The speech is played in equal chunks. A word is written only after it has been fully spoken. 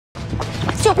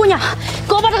小姑娘，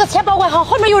给我把这个钱保管好，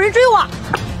后面有人追我。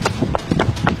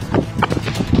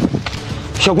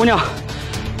小姑娘，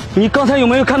你刚才有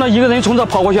没有看到一个人从这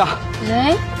跑过去啊？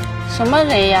人？什么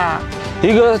人呀？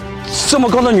一个这么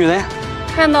高的女人。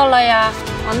看到了呀，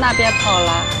往那边跑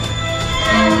了。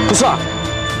不是，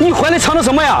你怀里藏的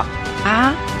什么呀？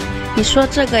啊？你说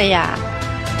这个呀？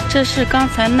这是刚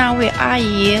才那位阿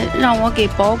姨让我给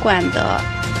保管的。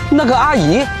那个阿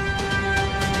姨，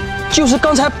就是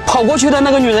刚才跑过去的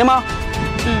那个女人吗？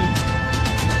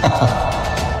嗯。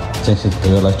真是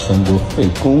得了全国费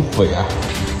功夫呀！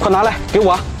快拿来给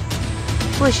我。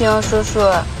不行，叔叔，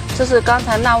这是刚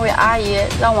才那位阿姨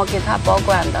让我给她保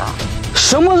管的。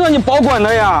什么让你保管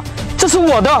的呀？这是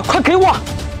我的，快给我！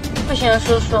不行，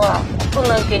叔叔，不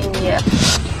能给你。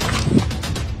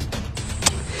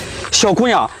小姑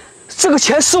娘，这个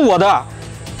钱是我的。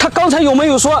她刚才有没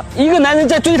有说一个男人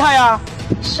在追她呀？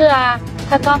是啊，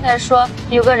她刚才说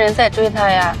有个人在追她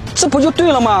呀。这不就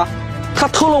对了吗？她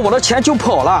偷了我的钱就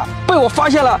跑了，被我发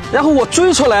现了，然后我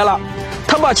追出来了。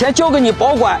她把钱交给你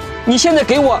保管，你现在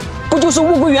给我，不就是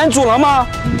物归原主了吗？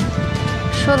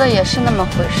说的也是那么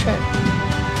回事。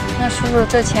那叔叔，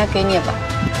这钱给你吧。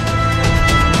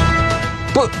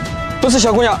不是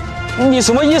小姑娘，你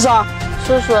什么意思啊？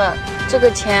叔叔，这个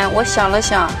钱我想了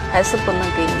想，还是不能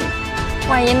给你。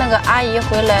万一那个阿姨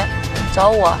回来找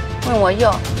我问我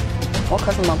要，我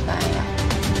可怎么办呀？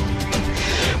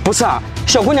不是啊，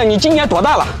小姑娘，你今年多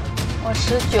大了？我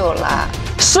19了。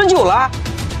19了？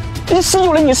你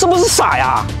19了，你是不是傻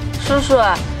呀？叔叔，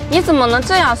你怎么能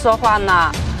这样说话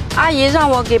呢？阿姨让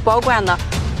我给保管的，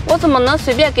我怎么能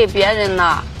随便给别人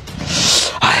呢？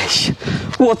哎呀，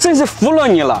我真是服了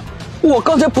你了！我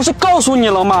刚才不是告诉你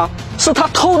了吗？是他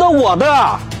偷的我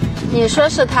的。你说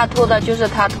是他偷的，就是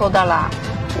他偷的啦，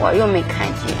我又没看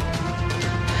见。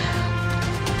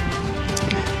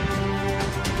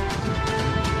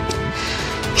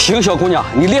行，小姑娘，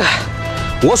你厉害，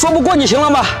我说不过你行了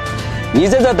吗？你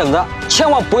在这等着，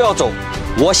千万不要走。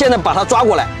我现在把他抓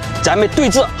过来，咱们对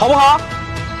峙，好不好？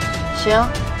行，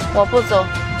我不走，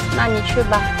那你去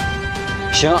吧。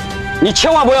行，你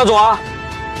千万不要走啊！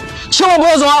千万不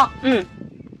要走啊！嗯。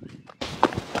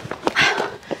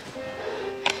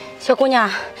小姑娘，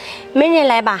没人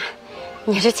来吧？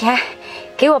你这钱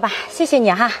给我吧，谢谢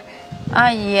你哈。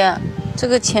阿姨，这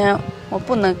个钱我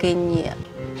不能给你。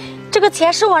这个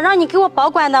钱是我让你给我保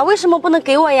管的，为什么不能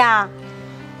给我呀？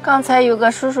刚才有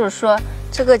个叔叔说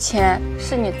这个钱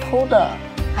是你偷的。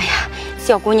哎呀，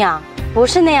小姑娘，不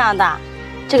是那样的，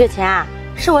这个钱啊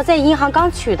是我在银行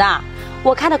刚取的，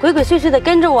我看他鬼鬼祟祟的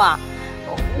跟着我，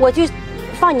我就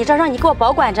放你这儿让你给我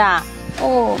保管着。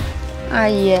哦，阿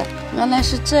姨，原来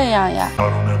是这样呀。I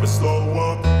don't ever slow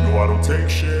up, no I don't take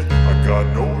shit. I got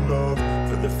no love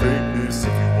for the fakeness.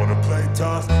 If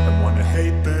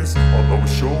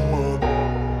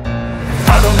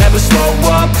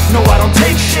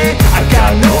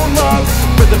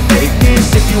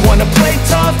you wanna play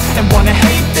tough and wanna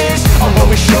hate this, I'll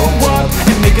always show up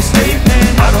and make a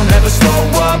statement. I don't ever slow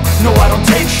up, no I don't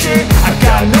take shit. I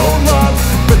got no love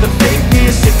for the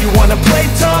fakeness. If you wanna play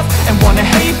tough and wanna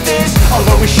hate this, I'll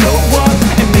always show up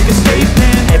and make a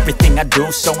statement. Everything I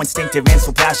do so instinctive and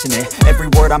so passionate. Every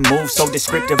word I move so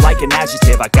descriptive like an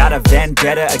adjective. I got a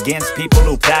vendetta against people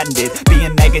who patented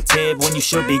being negative when you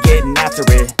should be getting after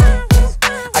it.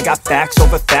 I got facts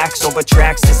over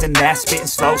tracks, this and that. Spitting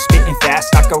slow, spitting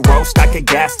fast. I could roast, I could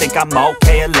gas. Think I'm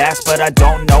okay at last, but I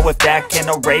don't know if that can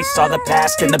erase all the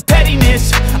past. And the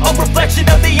pettiness, a reflection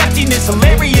of the emptiness.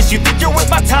 Hilarious, you think you're worth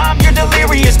my time, you're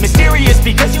delirious. Mysterious,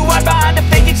 because you hide behind a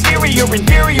fake exterior.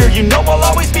 Inferior, you know I'll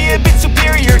always be a bit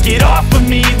superior. Get off of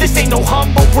me, this ain't no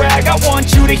humble brag. I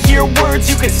want you to hear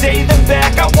words, you can say them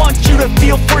back. I want you to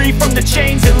feel free from the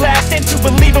chains at last, and to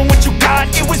believe in what you got,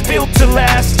 it was built to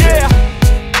last, yeah.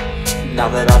 Now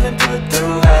that I've been put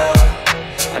through hell,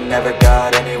 I never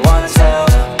got anyone's help.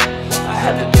 I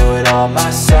had to do it all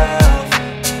myself.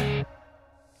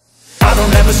 I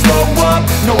don't ever slow up,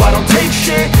 no I don't take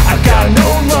shit. I got no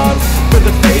love for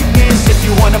the fakeness. If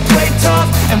you wanna play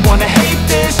tough and wanna hate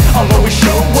this, I'll always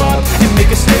show up and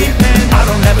make a statement. I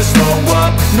don't ever slow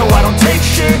up, no I don't take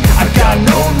shit. I got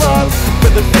no love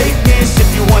for the fakeness. If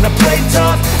you wanna play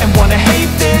tough and wanna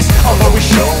hate this, I'll always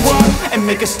show up and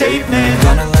make a statement.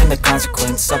 Gonna learn the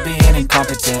consequence of being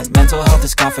incompetent. Mental health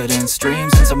is confidence,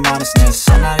 dreams and some honestness.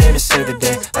 I'm not here to save the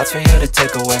day, that's for you to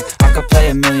take away. I could play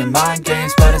a million mind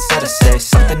games, but instead I say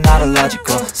something not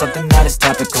illogical, something that is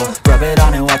topical. Rub it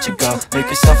on and watch it go, make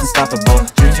yourself unstoppable.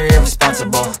 Dreams are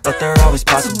irresponsible, but they're always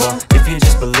possible. If you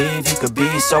just believe, you could be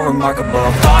so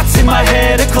remarkable. Thoughts in my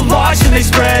head, a collage and they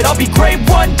spread. I'll be great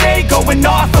one day, going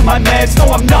off of my meds. No,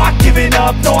 I'm not giving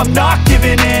up, no, I'm not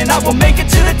giving in. I will make it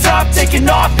to the top, taking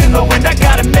off in the wind. I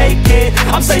gotta make it,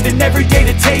 I'm saving every day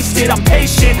to taste it. I'm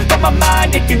patient, but my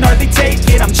mind, it can hardly take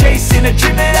it. I'm chasing a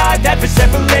dream that I've had for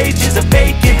several ages. A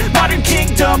vacant, modern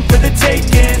kingdom for the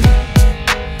taking.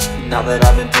 Now that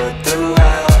I've been put through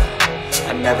hell,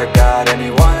 I never got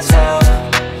anyone's help.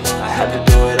 I had to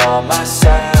do it all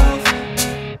myself.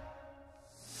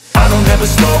 I don't ever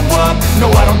slow up, no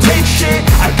I don't take shit.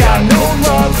 I got no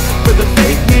love for the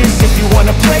fakeness. If you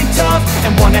wanna play tough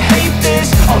and wanna hate this,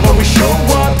 I'll always show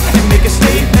up and make a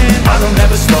statement. I don't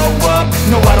ever slow up,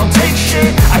 no I don't take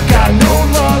shit. I got no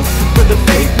love for the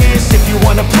fakeness. If you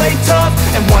wanna play tough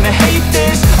and wanna hate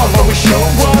this, I'll always show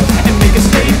up and make a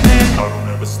statement. I don't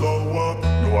ever slow up,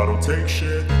 no I don't take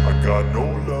shit. I got no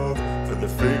love for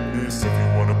the fakeness. If you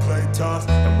wanna play tough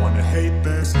and wanna hate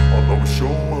this, I'll always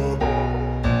show up.